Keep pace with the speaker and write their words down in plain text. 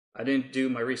I didn't do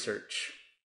my research,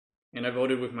 and I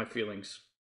voted with my feelings.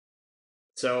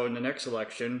 So in the next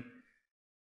election,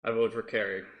 I voted for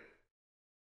Kerry.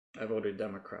 I voted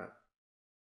Democrat.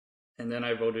 And then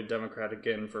I voted Democrat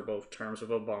again for both terms of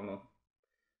Obama.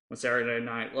 When Saturday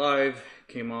Night Live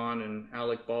came on and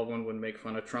Alec Baldwin would make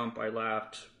fun of Trump, I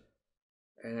laughed.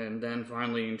 And then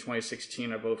finally in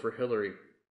 2016, I voted for Hilary.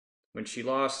 When she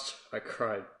lost, I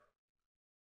cried.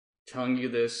 Telling you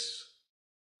this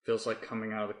feels like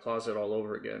coming out of the closet all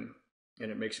over again,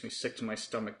 and it makes me sick to my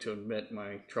stomach to admit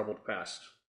my troubled past.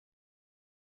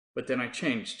 But then I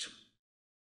changed.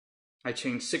 I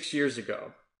changed 6 years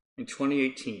ago, in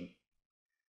 2018.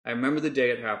 I remember the day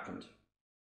it happened,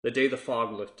 the day the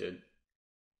fog lifted,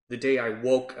 the day I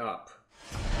woke up.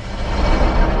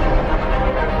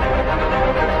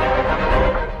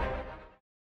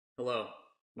 Hello,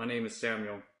 my name is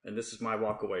Samuel, and this is my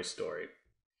walkaway story.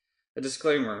 A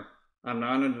disclaimer, I'm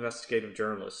not an investigative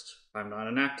journalist. I'm not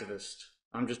an activist.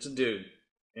 I'm just a dude,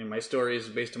 and my story is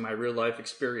based on my real-life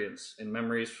experience and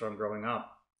memories from growing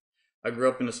up. I grew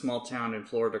up in a small town in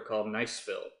Florida called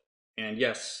Niceville, and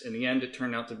yes, in the end it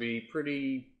turned out to be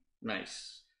pretty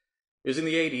nice. It was in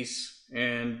the 80s,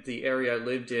 and the area I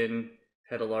lived in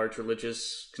had a large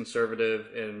religious, conservative,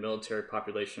 and military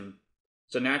population.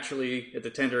 So naturally, at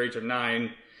the tender age of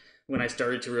 9, when I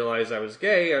started to realize I was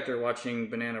gay after watching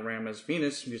Bananarama's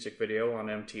Venus music video on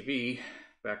MTV,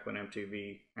 back when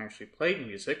MTV actually played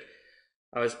music,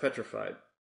 I was petrified.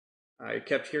 I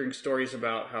kept hearing stories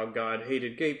about how God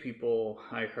hated gay people.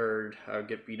 I heard I would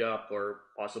get beat up or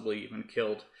possibly even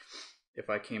killed if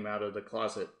I came out of the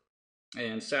closet.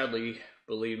 And sadly,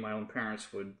 believed my own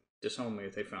parents would disown me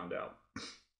if they found out.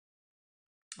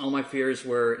 All my fears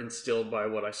were instilled by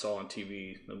what I saw on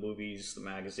TV, the movies, the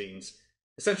magazines,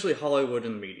 essentially Hollywood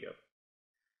and the media.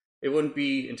 It wouldn't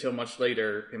be until much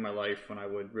later in my life when I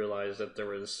would realize that there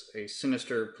was a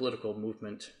sinister political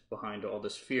movement behind all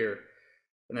this fear,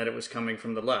 and that it was coming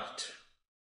from the left.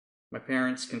 My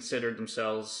parents considered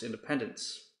themselves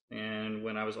independents, and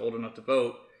when I was old enough to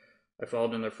vote, I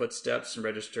followed in their footsteps and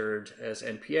registered as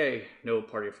NPA, no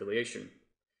party affiliation.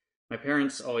 My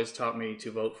parents always taught me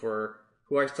to vote for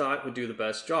who I thought would do the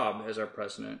best job as our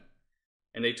president,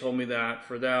 and they told me that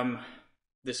for them,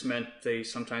 this meant they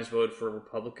sometimes voted for a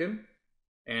Republican,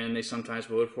 and they sometimes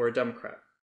voted for a Democrat,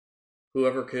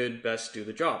 whoever could best do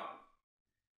the job.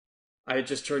 I had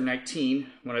just turned 19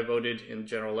 when I voted in the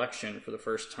general election for the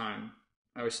first time.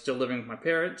 I was still living with my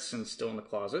parents and still in the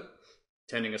closet,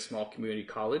 attending a small community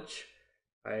college.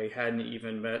 I hadn't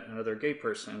even met another gay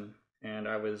person, and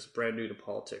I was brand new to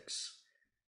politics.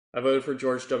 I voted for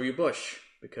George W. Bush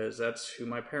because that's who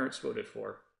my parents voted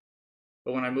for.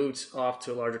 But when I moved off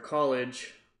to a larger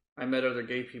college, I met other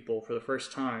gay people for the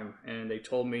first time, and they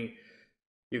told me,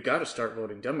 "You've got to start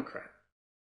voting Democrat."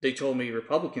 They told me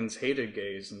Republicans hated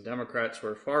gays and Democrats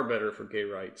were far better for gay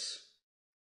rights.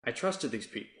 I trusted these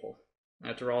people.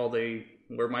 After all, they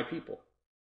were my people.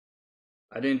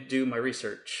 I didn't do my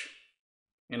research,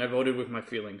 and I voted with my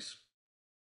feelings.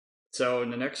 So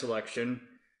in the next election,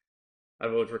 I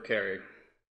voted for Kerry.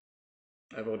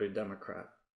 I voted Democrat.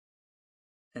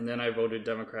 And then I voted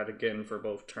Democrat again for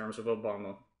both terms of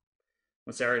Obama.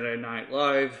 When Saturday Night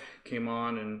Live came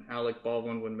on and Alec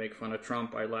Baldwin would make fun of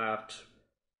Trump, I laughed.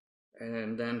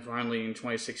 And then finally in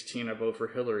 2016, I voted for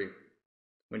Hilary.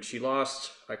 When she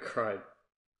lost, I cried.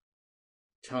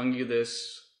 Telling you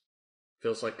this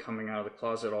feels like coming out of the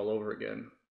closet all over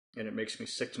again, and it makes me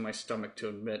sick to my stomach to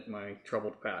admit my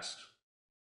troubled past.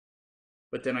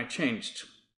 But then I changed.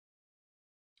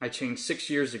 I changed 6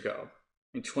 years ago,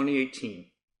 in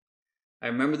 2018. I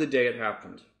remember the day it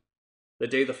happened, the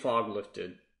day the fog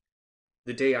lifted,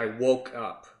 the day I woke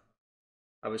up.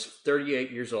 I was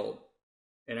 38 years old,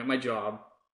 and at my job,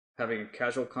 having a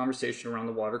casual conversation around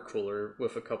the water cooler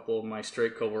with a couple of my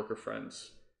straight coworker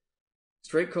friends.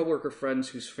 Straight coworker friends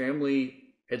whose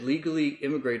family had legally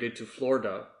immigrated to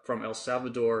Florida from El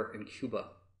Salvador and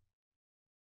Cuba.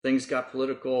 Things got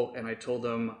political, and I told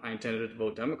them I intended to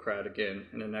vote Democrat again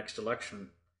in the next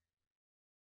election.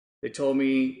 They told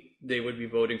me they would be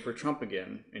voting for Trump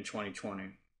again in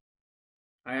 2020.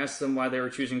 I asked them why they were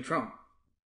choosing Trump,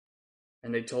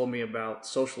 and they told me about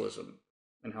socialism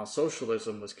and how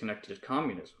socialism was connected to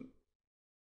communism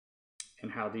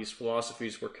and how these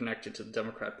philosophies were connected to the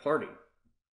Democrat Party.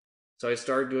 So I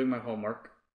started doing my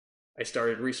homework. I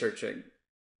started researching.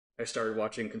 I started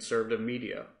watching conservative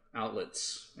media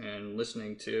outlets and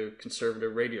listening to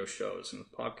conservative radio shows and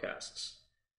podcasts.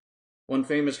 One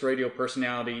famous radio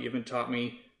personality even taught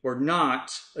me we're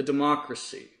not a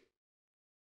democracy.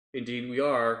 Indeed, we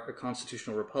are a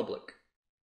constitutional republic.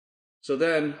 So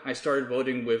then I started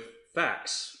voting with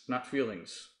facts, not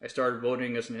feelings. I started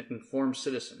voting as an informed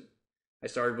citizen. I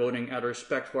started voting out of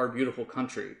respect for our beautiful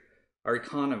country, our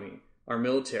economy, our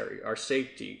military, our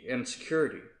safety and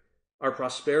security, our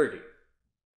prosperity,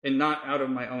 and not out of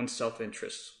my own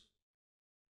self-interest.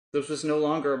 This was no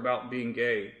longer about being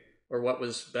gay or what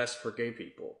was best for gay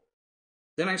people.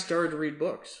 Then I started to read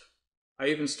books. I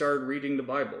even started reading the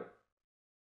Bible.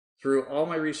 Through all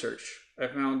my research, I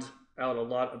found out a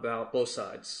lot about both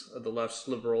sides of the left's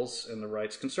liberals and the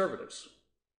right's conservatives.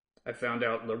 I found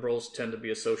out liberals tend to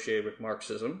be associated with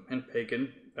Marxism and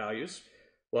pagan values,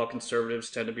 while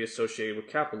conservatives tend to be associated with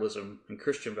capitalism and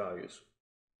Christian values.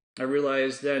 I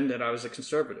realized then that I was a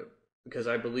conservative, because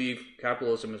I believe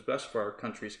capitalism is best for our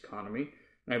country's economy,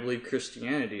 and I believe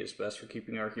Christianity is best for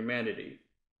keeping our humanity.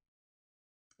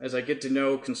 As I get to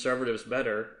know conservatives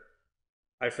better,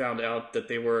 I found out that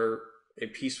they were a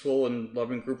peaceful and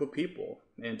loving group of people,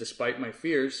 and despite my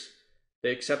fears,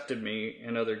 they accepted me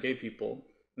and other gay people.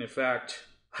 And in fact,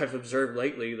 I've observed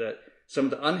lately that some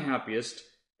of the unhappiest,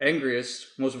 angriest,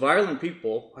 most violent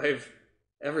people I've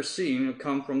ever seen have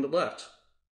come from the left.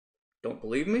 Don't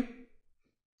believe me?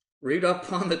 Read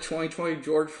up on the 2020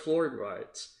 George Floyd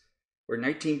riots, where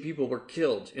 19 people were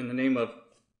killed in the name of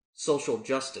social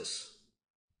justice.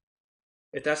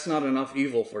 If that's not enough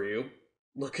evil for you,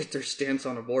 look at their stance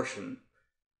on abortion.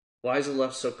 Why is the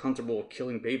left so comfortable with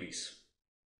killing babies?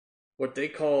 What they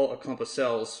call a clump of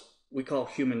cells, we call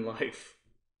human life.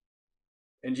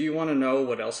 And do you want to know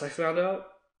what else I found out?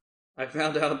 I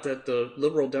found out that the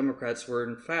liberal Democrats were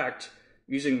in fact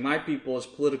using my people as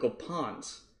political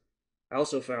pawns. I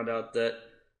also found out that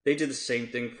they did the same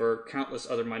thing for countless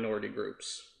other minority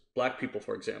groups, black people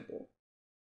for example.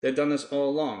 They've done this all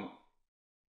along.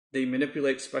 They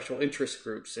manipulate special interest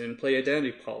groups and play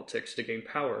identity politics to gain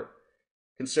power.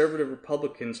 Conservative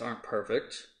Republicans aren't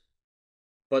perfect,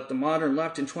 but the modern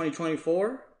left in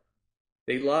 2024,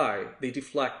 they lie, they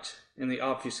deflect, and they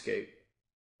obfuscate.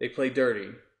 They play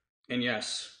dirty, and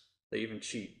yes, they even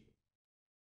cheat.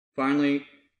 Finally,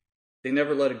 they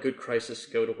never let a good crisis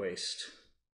go to waste,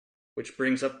 which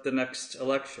brings up the next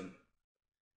election.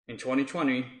 In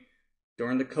 2020,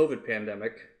 during the COVID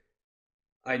pandemic,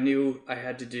 I knew I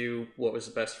had to do what was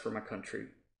best for my country.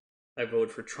 I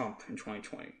voted for Trump in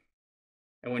 2020.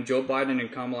 And when Joe Biden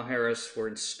and Kamala Harris were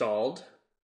installed,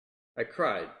 I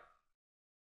cried.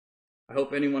 I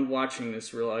hope anyone watching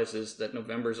this realizes that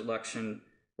November's election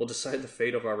will decide the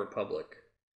fate of our republic.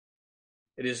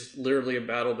 It is literally a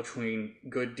battle between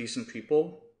good, decent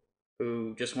people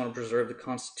who just want to preserve the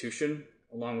Constitution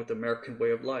along with the American way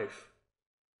of life,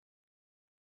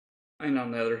 and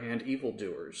on the other hand,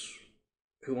 evildoers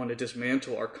who want to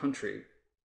dismantle our country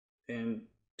and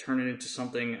turn it into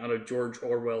something out of George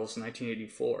Orwell's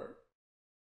 1984.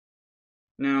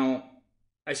 Now,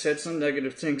 I said some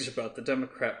negative things about the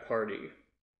Democrat Party,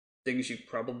 things you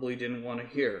probably didn't want to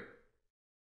hear.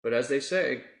 But as they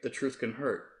say, the truth can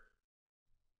hurt.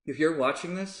 If you're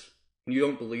watching this and you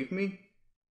don't believe me,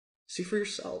 see for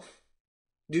yourself.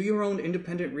 Do your own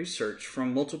independent research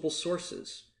from multiple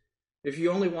sources. If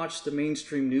you only watch the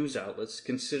mainstream news outlets,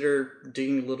 consider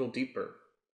digging a little deeper.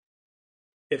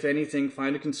 If anything,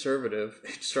 find a conservative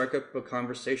and strike up a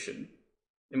conversation.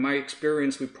 In my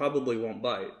experience, we probably won't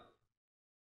bite.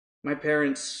 My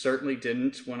parents certainly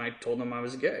didn't when I told them I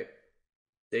was gay.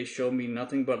 They showed me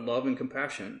nothing but love and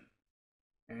compassion.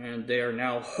 And they are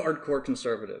now hardcore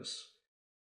conservatives.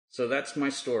 So that's my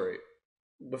story.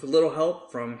 With a little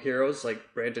help from heroes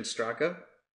like Brandon Straka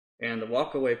and the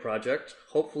Walkaway Project,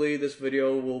 hopefully this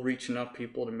video will reach enough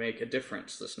people to make a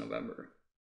difference this November.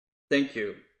 Thank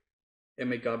you, and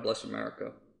may God bless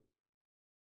America.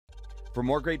 For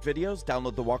more great videos,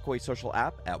 download the Walkaway Social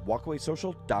app at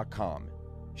walkawaysocial.com.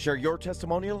 Share your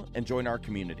testimonial and join our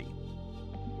community.